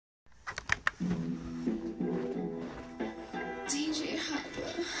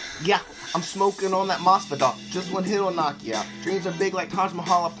Yeah, I'm smoking on that Mosfadal. Just one hit'll knock you out. Dreams are big like Taj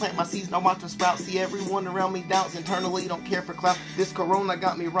Mahal. I plant my seeds and I watch them sprout. See everyone around me doubts. Internally don't care for clout. This corona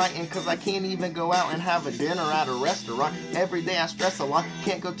got me writing cause I can't even go out and have a dinner at a restaurant. Every day I stress a lot.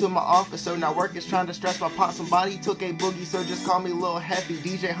 Can't go to my office so now work is trying to stress my pot. Somebody took a boogie so just call me Lil Heffy.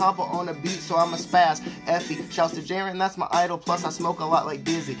 DJ Hopper on a beat so I'm a spaz. Effie. Shouts to Jaren, that's my idol. Plus I smoke a lot like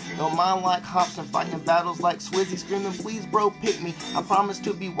Dizzy. Don't mind like hops and fighting battles like Swizzy. Screaming please bro pick me. I promise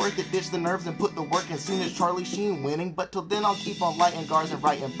to be worth it. Ditch the nerves and put the work in soon as Charlie Sheen winning. But till then I'll keep on lighting guards and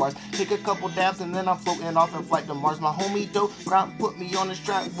writing bars. Take a couple dabs and then I'm floating off in flight to Mars. My homie Dope Ground put me on this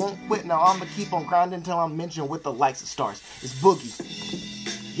track, won't quit. Now I'ma keep on grinding till I'm mentioned with the likes of stars. It's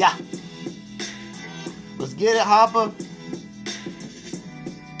Boogie. Yeah. Let's get it, Hopper.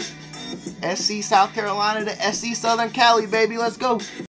 SC South Carolina to SC Southern Cali, baby. Let's go.